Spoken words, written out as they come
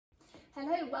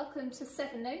Hello, welcome to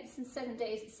 7 Notes in 7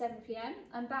 Days at 7 p.m.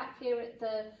 I'm back here at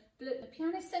the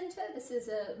Piano Centre. This is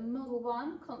a Model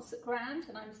 1 Concert Grand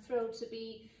and I'm thrilled to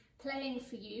be playing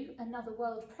for you another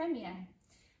world premiere.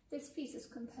 This piece is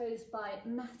composed by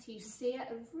Sear,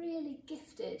 a really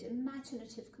gifted,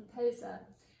 imaginative composer.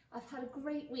 I've had a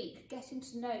great week getting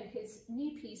to know his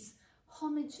new piece,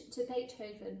 Homage to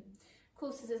Beethoven. Of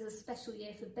course, this is a special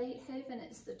year for Beethoven.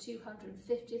 It's the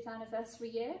 250th anniversary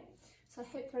year. So I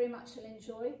hope very much you'll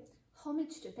enjoy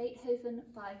Homage to Beethoven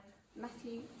by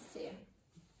Sear.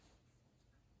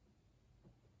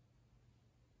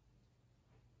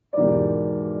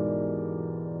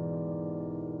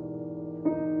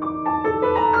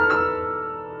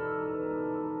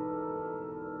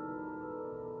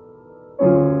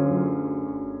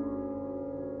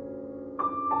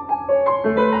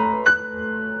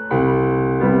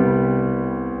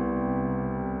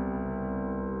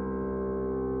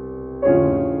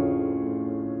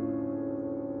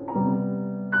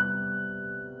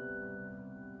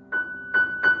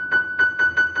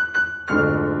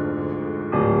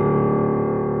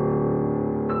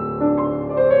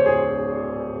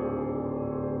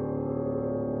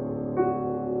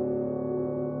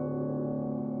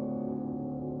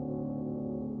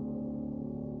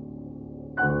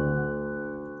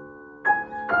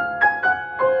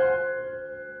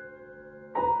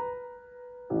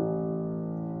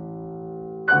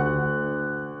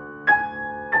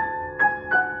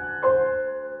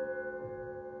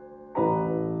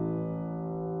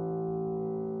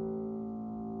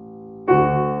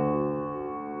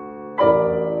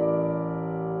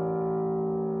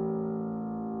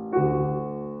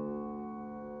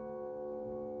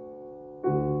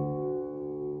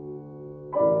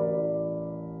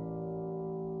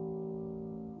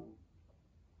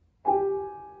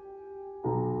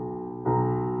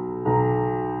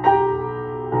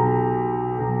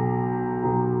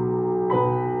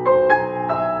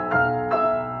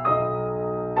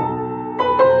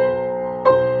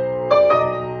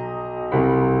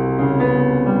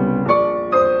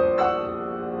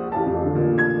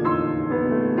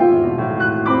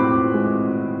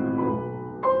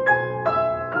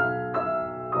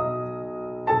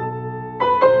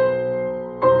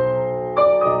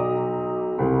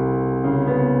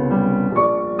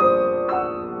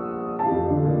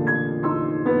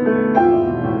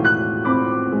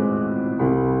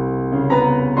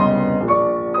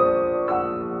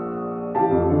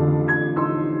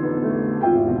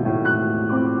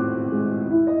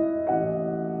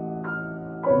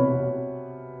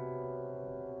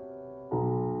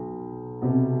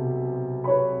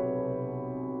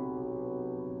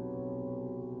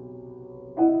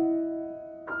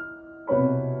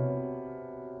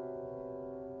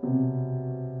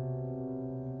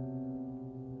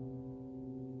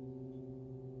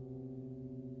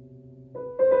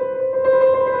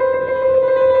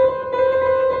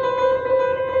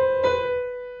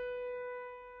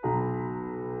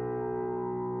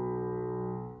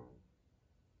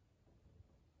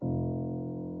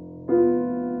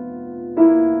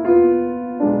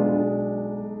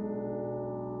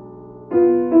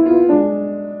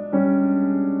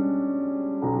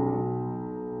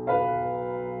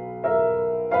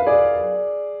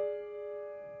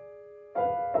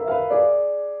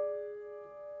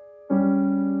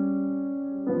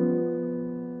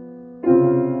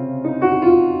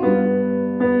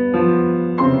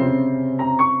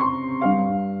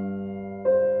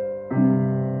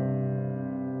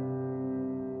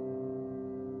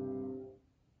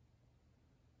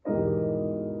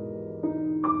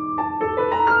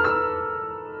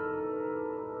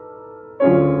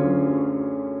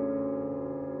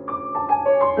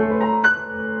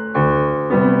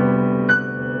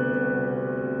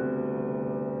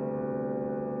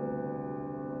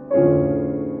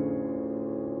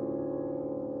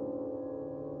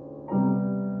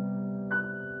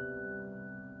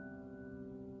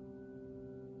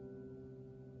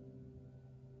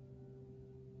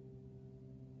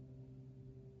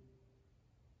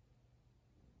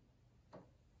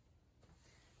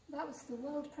 That was the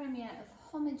world premiere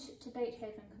of Homage to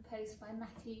Beethoven, composed by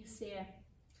Sear.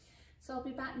 So I'll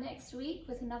be back next week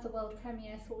with another world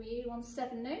premiere for you on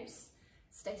 7 Notes.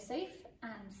 Stay safe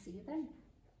and see you then.